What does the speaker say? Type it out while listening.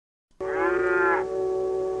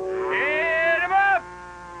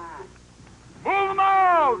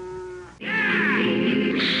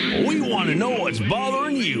what's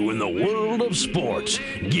bothering you in the world of sports.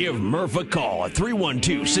 Give Murph a call at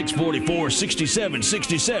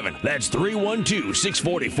 312-644-6767. That's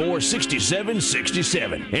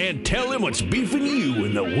 312-644-6767. And tell him what's beefing you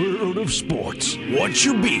in the world of sports. What's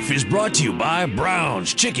Your Beef is brought to you by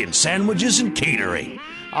Brown's Chicken Sandwiches and Catering.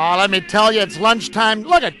 Oh, let me tell you, it's lunchtime.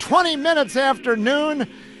 Look at 20 minutes after noon.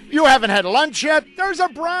 You haven't had lunch yet? There's a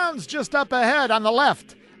Brown's just up ahead on the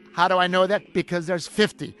left. How do I know that? Because there's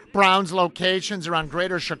 50 Brown's locations around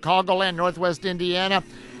greater Chicagoland, Northwest Indiana,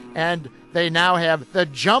 and they now have the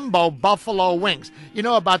Jumbo Buffalo Wings. You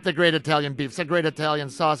know about the Great Italian Beef, the Great Italian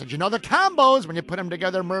Sausage. You know the combos, when you put them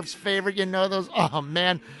together, Murph's favorite, you know those, oh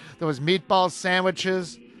man, those meatball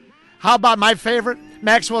sandwiches. How about my favorite,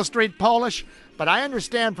 Maxwell Street Polish? But I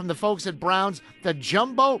understand from the folks at Brown's, the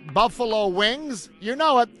Jumbo Buffalo Wings, you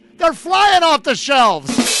know it, they're flying off the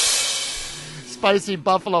shelves. Spicy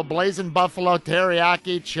buffalo, blazing buffalo,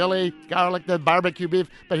 teriyaki, chili, garlic, the barbecue beef.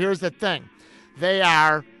 But here's the thing. They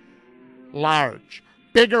are large,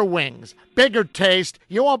 bigger wings, bigger taste.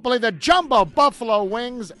 You won't believe the Jumbo Buffalo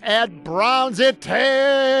Wings at Brown's. It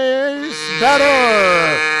tastes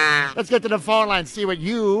better. Let's get to the phone line, see what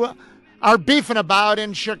you are beefing about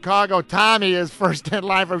in Chicago. Tommy is first in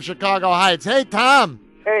line from Chicago Heights. Hey, Tom.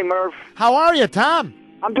 Hey, Murph. How are you, Tom?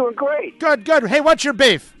 I'm doing great. Good, good. Hey, what's your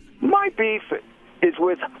beef? My beef is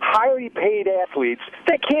with highly paid athletes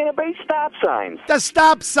that can't obey stop signs. The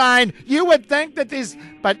stop sign, you would think that these,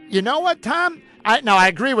 but you know what, Tom? I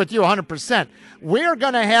agree with you 100%. We're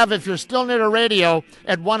going to have, if you're still near the radio,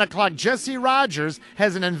 at 1 o'clock, Jesse Rogers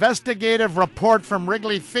has an investigative report from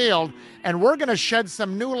Wrigley Field, and we're going to shed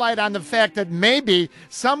some new light on the fact that maybe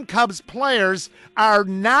some Cubs players are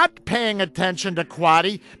not paying attention to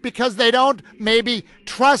Quaddy because they don't maybe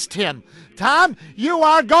trust him. Tom, you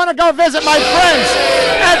are going to go visit my friends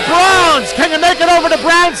at Brown's. Can you make it over to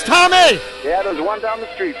Brown's, Tommy? Yeah, there's one down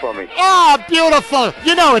the street for me. Oh, beautiful.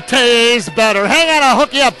 You know it tastes better. Hang on, I'll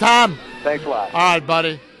hook you up, Tom. Thanks a lot. All right,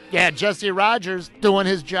 buddy. Yeah, Jesse Rogers doing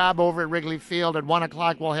his job over at Wrigley Field. At 1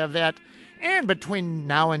 o'clock, we'll have that. And between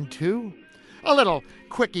now and 2, a little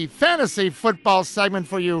quickie fantasy football segment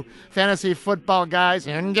for you fantasy football guys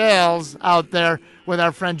and gals out there with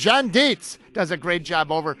our friend John Dietz. Does a great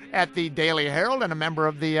job over at the Daily Herald and a member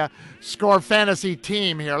of the Score Fantasy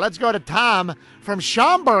team here. Let's go to Tom from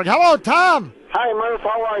Schaumburg. Hello, Tom. Hi, Murph.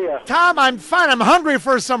 How are you? Tom, I'm fine. I'm hungry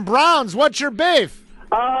for some Browns. What's your beef?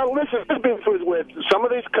 Listen, this beef is with some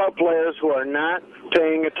of these Cub players who are not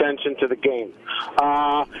paying attention to the game.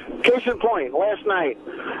 Case in point, last night,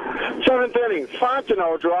 7th inning,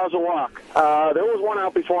 Fontenot draws a walk. There was one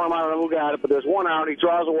out before him. I don't know who got it, but there's one out. He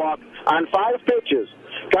draws a walk on 5 pitches.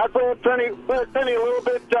 Got Penny a little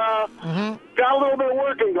bit, got a little bit of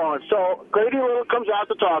working going. So Grady Little comes out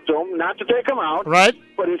to talk to him, not to take him out. Right.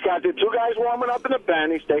 But he's got the 2 guys warming up in the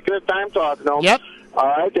pen. He's taking his time talking to him. Yep. All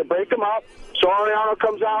right, they break him up. Soriano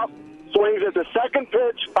comes out, swings at the second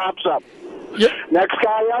pitch, pops up. Yep. Next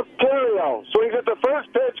guy up, Terrio. Swings at the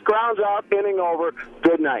first pitch, grounds out, inning over.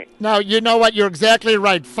 Good night. Now, you know what? You're exactly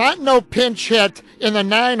right. Fontenot pinch hit in the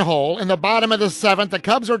 9-hole in the bottom of the 7th. The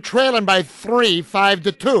Cubs are trailing by 3,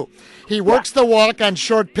 5-2. He works the walk on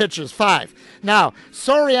short pitches, 5. Now,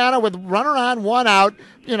 Soriano with runner on, 1 out,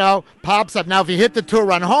 pops up. Now, if you hit the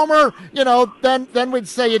 2-run homer, then we'd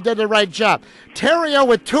say you did the right job. Terrio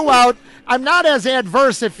with 2 out. I'm not as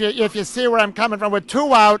adverse if you see where I'm coming from. With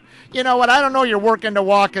 2 out, you know what? I don't know you're working to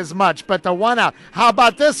walk as much, but the 1 out. How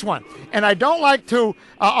about this one? And I don't like to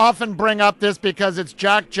often bring up this because it's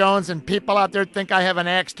Jock Jones and people out there think I have an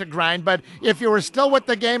axe to grind, but if you were still with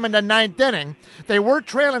the game in the 9th inning, they were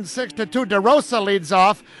trailing 6-2. DeRosa leads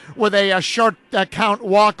off with a short count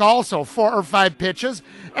walk also, 4 or 5 pitches,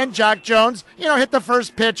 and Jock Jones, hit the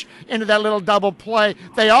first pitch into that little double play.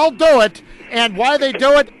 They all do it, and why they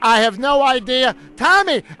do it, I have no idea.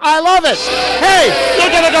 Tommy, I love it. Hey,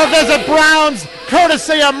 you're going to go visit Brown's,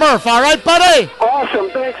 courtesy of Murph, all right, buddy?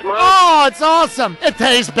 Awesome, thanks, Murph. Oh, it's awesome. It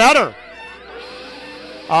tastes better.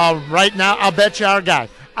 Right now, I'll bet you our guy,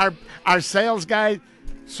 our sales guy,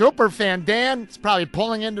 super fan Dan, is probably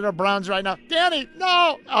pulling into the Browns right now. Danny,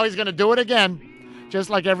 no. Oh, he's going to do it again. Just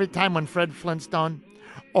like every time when Fred Flintstone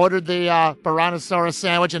ordered the Baronosaurus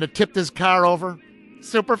sandwich and it tipped his car over.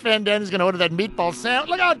 Superfan Danny's going to order that meatball sandwich.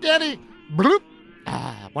 Look out, Danny. Bloop.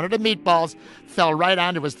 One of the meatballs fell right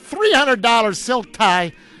onto his $300 silk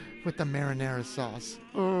tie with the marinara sauce.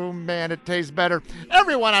 Oh, man, it tastes better.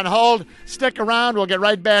 Everyone on hold, stick around. We'll get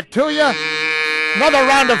right back to you. Another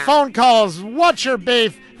round of phone calls. What's your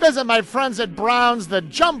beef? Visit my friends at Brown's, the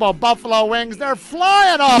Jumbo Buffalo Wings. They're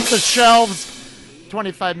flying off the shelves.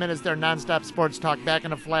 25 minutes there, nonstop sports talk. Back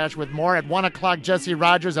in a flash with more. At 1 o'clock, Jesse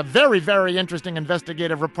Rogers, a very, very interesting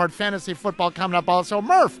investigative report. Fantasy football coming up also.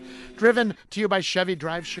 Murph, driven to you by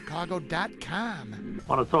ChevyDriveChicago.com.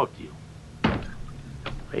 Want to talk to you.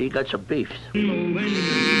 Hey, you got some beefs.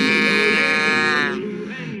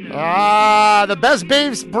 The best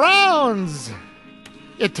beefs, Browns.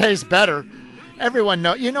 It tastes better. Everyone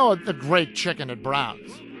know. You know the great chicken at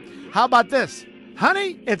Browns. How about this?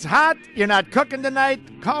 Honey, it's hot. You're not cooking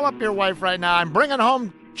tonight. Call up your wife right now. I'm bringing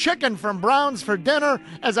home chicken from Browns for dinner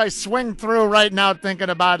as I swing through right now thinking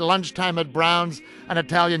about lunchtime at Browns, an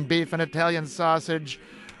Italian beef, an Italian sausage.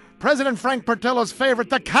 President Frank Portillo's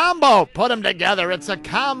favorite, the combo. Put them together. It's a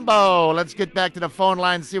combo. Let's get back to the phone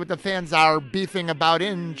line, see what the fans are beefing about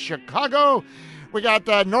in Chicago. We got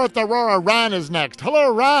North Aurora. Ron is next.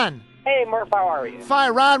 Hello, Ron. Hey, Murph, how are you?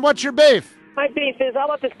 Fine, Ron. What's your beef? My beef is, how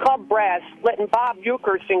about this Cub brass letting Bob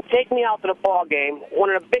Euchre take me out to the ball game, one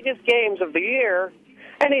of the biggest games of the year,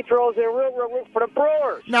 and he throws in real for the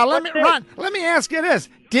Brewers. Now, Ron, let me ask you this.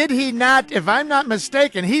 Did he not, if I'm not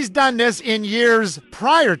mistaken, he's done this in years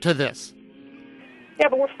prior to this? Yeah,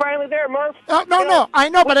 but we're finally there, Murph. Oh, no, I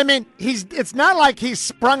know, but I mean, it's not like he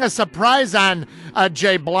sprung a surprise on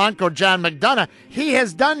Jay Blanc or John McDonough. He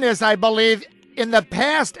has done this, I believe, in the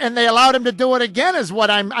past, and they allowed him to do it again. Is what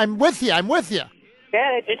I'm with you. I'm with you.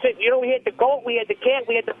 Yeah, we had the goat, we had the cat,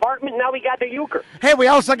 we had the Bartman, now we got the Euchre. Hey, we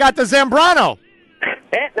also got the Zambrano.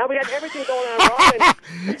 Yeah, now we got everything going on.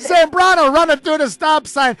 Zambrano running through the stop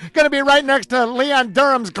sign, going to be right next to Leon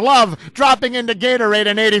Durham's glove, dropping into Gatorade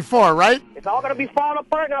in '84, right? It's all going to be falling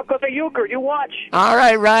apart now because of Euchre. You watch. All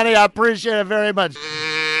right, Ronnie, I appreciate it very much.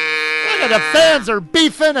 Look at the fans are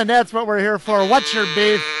beefing, and that's what we're here for. What's your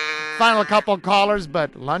beef? Final couple callers,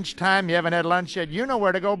 but lunchtime, you haven't had lunch yet, you know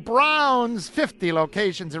where to go. Browns, 50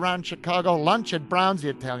 locations around Chicago. Lunch at Browns, the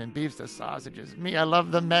Italian beefs, the sausages. Me, I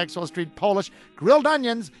love the Maxwell Street Polish. Grilled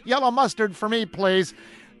onions, yellow mustard for me, please.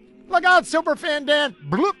 Look out, Superfan Dan.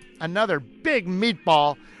 Bloop, another big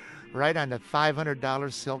meatball right on the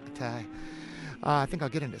 $500 silk tie. I think I'll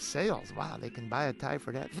get into sales. Wow, they can buy a tie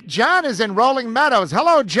for that. John is in Rolling Meadows.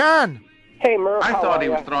 Hello, John. Hey, Murph, I thought he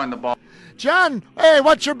was throwing the ball. John, hey,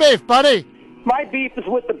 what's your beef, buddy? My beef is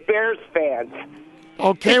with the Bears fans.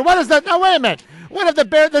 Okay, what is that? Now, wait a minute. What if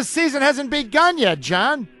the season hasn't begun yet,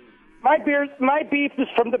 John? My beef is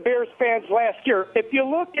from the Bears fans last year. If you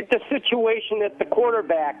look at the situation at the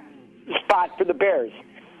quarterback spot for the Bears,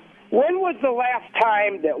 when was the last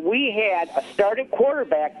time that we had a starting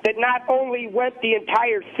quarterback that not only went the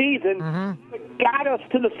entire season, but got us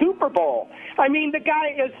to the Super Bowl? I mean, the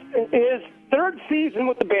guy is his third season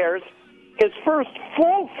with the Bears, his first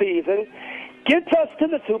full season, gets us to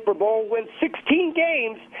the Super Bowl, wins 16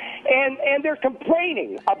 games, and they're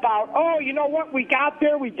complaining about, oh, you know what, we got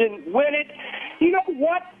there, we didn't win it. You know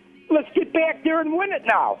what? Let's get back there and win it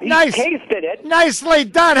now. He tasted it. Nicely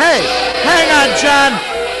done. Hey, hang on, John.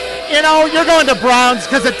 You know, you're going to Browns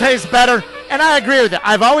because it tastes better, and I agree with you.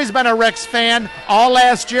 I've always been a Rex fan, all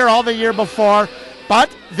last year, all the year before. But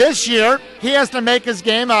this year, he has to make his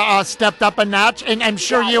game stepped up a notch, and I'm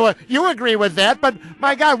sure you agree with that. But,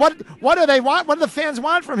 my God, what do they want? What do the fans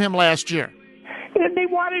want from him last year? They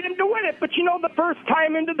wanted him to win it, but you know, the first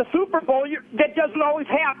time into the Super Bowl, that doesn't always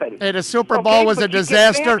happen. Hey, the Super Bowl was a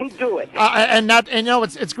disaster. You do it. And you know,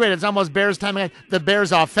 it's great. It's almost Bears time. The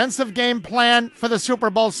Bears' offensive game plan for the Super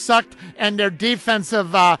Bowl sucked, and their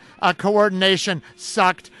defensive coordination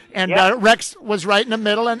sucked. And Rex was right in the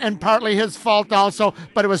middle, and partly his fault also.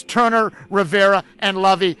 But it was Turner, Rivera, and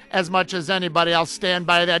Lovey as much as anybody. I'll stand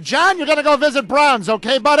by that. John, you're going to go visit Browns,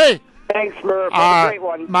 okay, buddy? Thanks, Murph. Have a great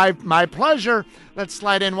one. My pleasure. Let's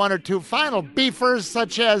slide in one or two final beefers,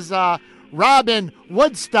 such as Rob in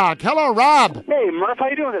Woodstock. Hello, Rob. Hey, Murph, how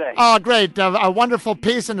you doing today? Oh, great. A wonderful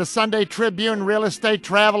piece in the Sunday Tribune Real Estate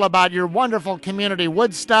Travel about your wonderful community,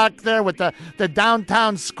 Woodstock, there with the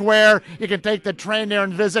downtown square. You can take the train there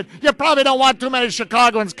and visit. You probably don't want too many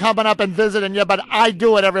Chicagoans coming up and visiting you, but I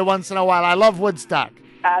do it every once in a while. I love Woodstock.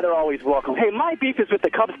 They're always welcome. Hey, my beef is with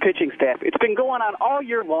the Cubs pitching staff. It's been going on all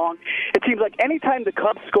year long. It seems like anytime the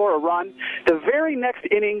Cubs score a run, the very next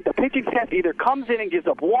inning, the pitching staff either comes in and gives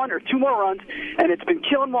up one or two more runs, and it's been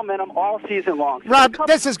killing momentum all season long. Rob,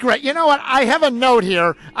 this is great. You know what? I have a note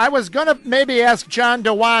here. I was going to maybe ask John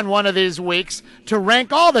DeWan one of these weeks to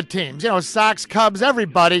rank all the teams, Sox, Cubs,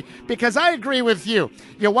 everybody, because I agree with you.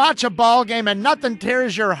 You watch a ball game and nothing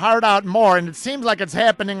tears your heart out more, and it seems like it's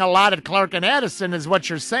happening a lot at Clark and Addison is what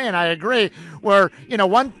you're saying. I agree, where,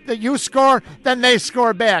 one that you score, then they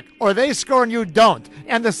score back, or they score and you don't.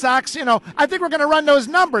 And the Sox, I think we're going to run those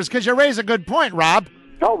numbers because you raise a good point, Rob.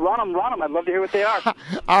 Oh, run them. I'd love to hear what they are.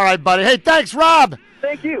 All right, buddy. Hey, thanks, Rob.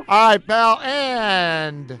 Thank you. All right, pal.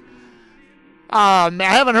 And I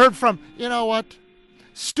haven't heard from, you know what?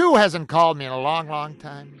 Stu hasn't called me in a long, long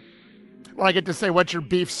time. Well, I get to say, what's your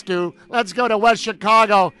beef, Stu? Let's go to West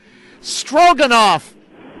Chicago. Stroganoff,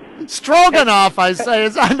 I say,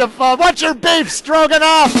 is on the phone. What's your beef,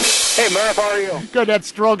 Stroganoff? Hey, Murph, how are you? Good, that's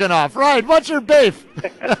Stroganoff. Right, what's your beef?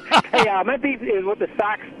 Hey, my beef is with the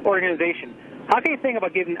Sox organization. How can you think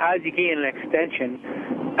about giving Ozzie Guillen an extension?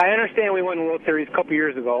 I understand we won the World Series a couple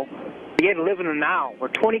years ago. We had to live in the now. We're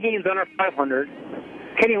 20 games under 500.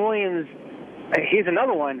 Kenny Williams, he's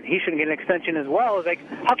another one. He shouldn't get an extension as well. It's like,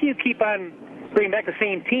 how can you keep on bringing back the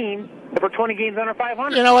same team if we're 20 games under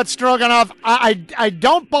 500? You know what, Stroganoff? I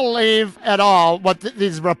don't believe at all what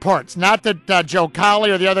these reports. Not that Joe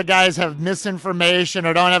Cowley or the other guys have misinformation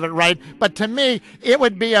or don't have it right, but to me, it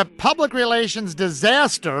would be a public relations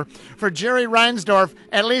disaster for Jerry Reinsdorf,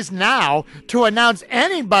 at least now, to announce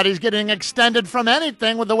anybody's getting extended from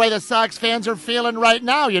anything with the way the Sox fans are feeling right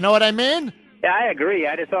now. You know what I mean? Yeah, I agree.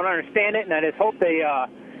 I just don't understand it, and I just hope they, I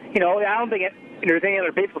don't think there's any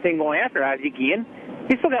other baseball team going after Ozzie Guillen.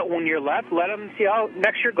 He's still got 1 year left. Let him see how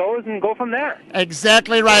next year goes and go from there.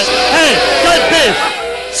 Exactly right. Hey, good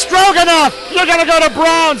beef. Stroganoff, you're going to go to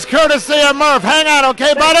Browns, courtesy of Murph. Hang on,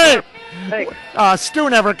 okay, buddy? Thanks. Stu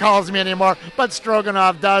never calls me anymore, but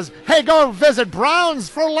Stroganoff does. Hey, go visit Browns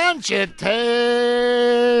for lunch. It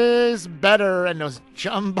tastes better, and those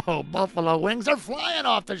jumbo buffalo wings are flying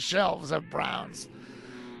off the shelves of Browns.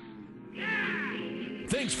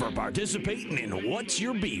 Thanks for participating in What's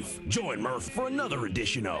Your Beef. Join Murph for another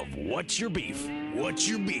edition of What's Your Beef. What's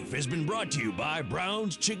Your Beef has been brought to you by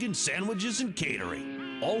Brown's Chicken Sandwiches and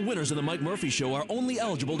Catering. All winners of the Mike Murphy Show are only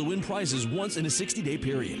eligible to win prizes once in a 60-day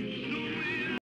period.